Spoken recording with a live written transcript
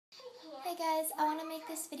Hi guys, I want to make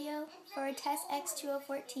this video for Tess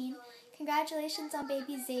X2014. Congratulations on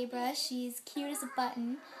baby Zebra. She's cute as a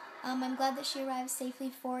button. I'm glad that she arrived safely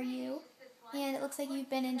for you. And it looks like you've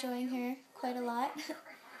been enjoying her quite a lot.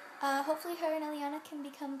 Hopefully her and Eliana can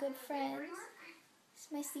become good friends. It's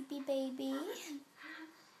my sleepy baby.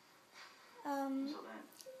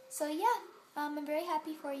 So yeah, I'm very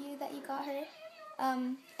happy for you that you got her.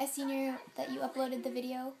 I seen that you uploaded the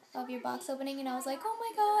video of your box opening, and I was like, oh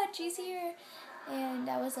my god, she's here. And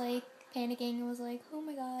I was like panicking. I was like, oh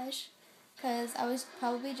my gosh, because I was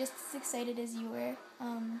probably just as excited as you were.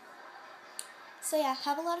 So yeah,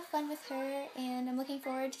 have a lot of fun with her, and I'm looking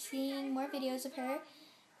forward to seeing more videos of her.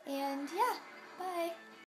 And yeah, bye.